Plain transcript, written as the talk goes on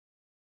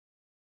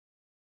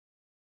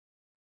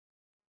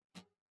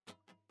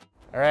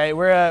All right,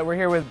 we're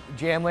here with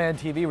Jamland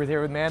TV. We're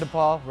here with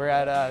Mandippal. We're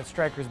at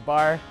StrykerZ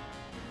Bar,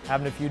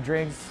 having a few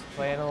drinks,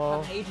 playing a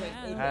little.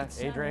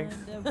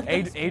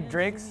 Eight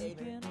drinks.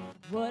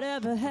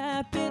 Whatever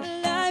happened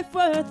in life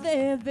worth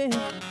living?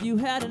 You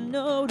hadn't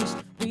noticed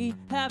we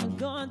haven't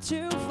gone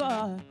too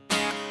far.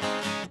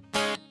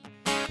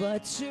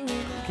 But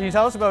Can you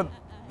tell us about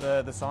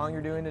the song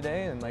you're doing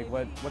today and like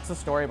what's the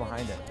story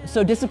behind it?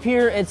 So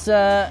Disappear, it's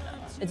a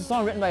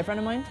song written by a friend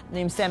of mine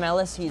named Sam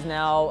Ellis. He's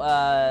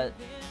now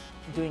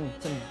doing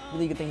some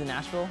really good things in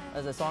Nashville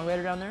as a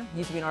songwriter down there. He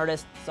used to be an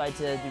artist, decided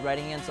to do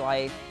writing in, so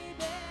I've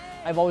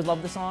always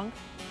loved the song.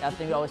 I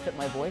think it always fit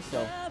my voice, so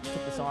I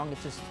took the song.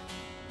 It's just,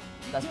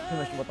 that's pretty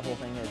much what the whole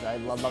thing is. I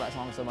love that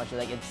song so much.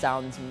 Like, it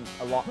sounds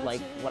a lot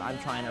like what I'm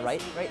trying to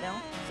write right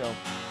now. So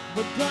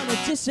we're gonna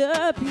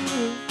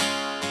disappear,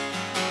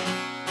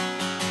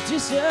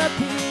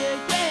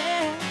 yeah.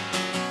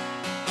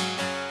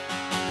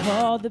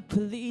 Call the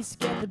police,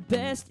 get the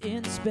best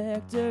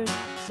inspectors.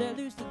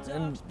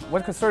 And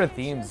what sort of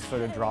themes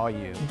sort of draw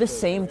you? The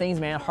same things,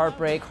 man.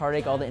 Heartbreak,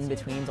 heartache, all the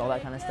in-betweens, all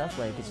that kind of stuff.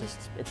 Like,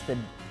 it's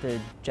the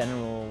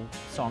general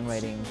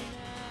songwriting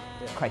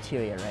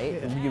criteria,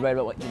 right? Yeah. You write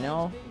about what you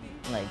know.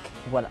 Like,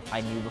 what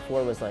I knew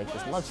before was like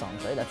just love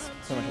songs, right? That's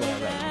so much what I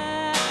write.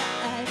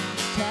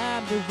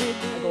 My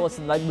goal is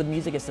to, like, with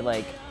music is to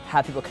like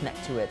have people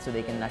connect to it so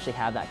they can actually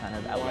have that kind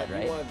of outlet,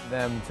 right? You want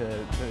them to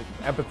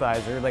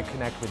empathize or like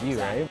connect with you,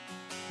 right?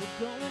 We're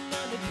going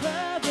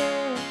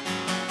undercover.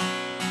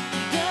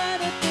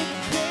 Gotta think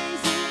I'm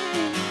crazy,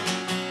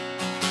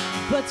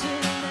 but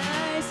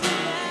tonight's the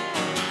night.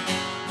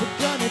 We're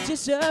gonna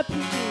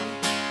disappear,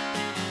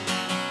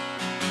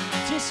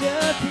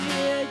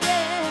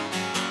 yeah.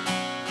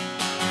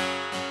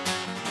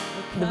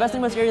 The best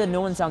thing about Scary is that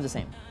no one sounds the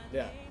same.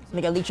 Yeah.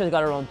 Like, Alicia's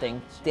got her own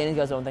thing, Danny's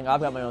got his own thing, I've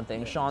got my own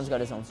thing, Sean's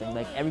got his own thing.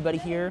 Like, everybody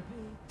here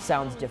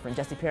sounds different.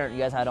 Jesse Parent, you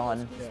guys had on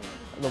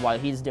a little while,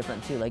 he's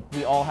different too. Like,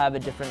 we all have a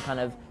different kind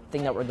of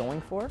thing that we're going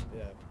for,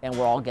 and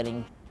we're all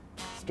getting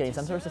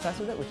some sort of success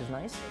with it, which is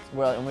nice.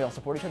 And we all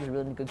support each other. It's a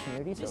really good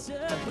community, so it's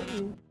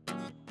fun.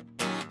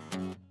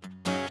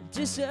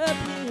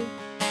 Disappear,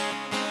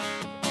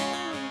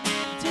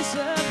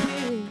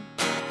 disappear,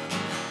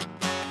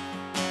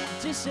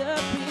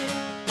 disappear,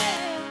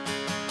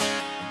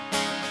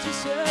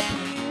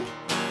 disappear.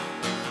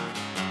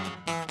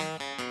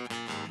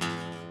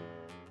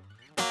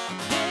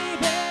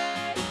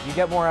 You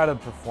get more out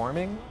of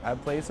performing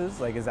at places?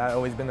 Like, has that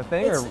always been the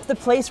thing? It's the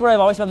place where I've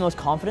always had the most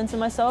confidence in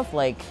myself.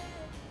 Like,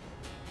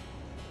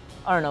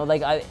 I don't know,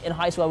 like in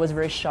high school I was a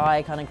very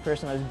shy kind of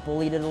person. I was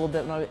bullied a little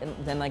bit, and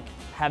then like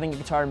having a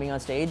guitar and being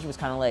on stage was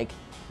kind of like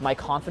my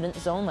confidence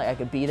zone. Like, I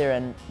could be there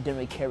and didn't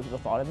really care what people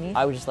thought of me.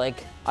 I was just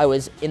like, I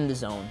was in the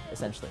zone,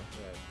 essentially.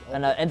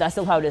 And that's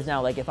still how it is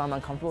now. Like, if I'm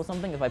uncomfortable with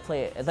something, if I'm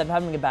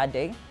having a bad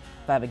day,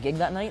 if I have a gig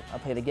that night, I'll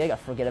play the gig, I'll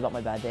forget about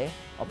my bad day.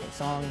 I'll play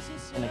songs,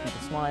 I'll make people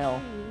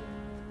smile.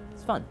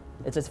 It's fun.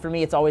 It's just, for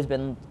me, it's always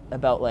been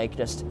about like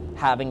just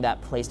having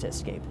that place to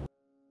escape.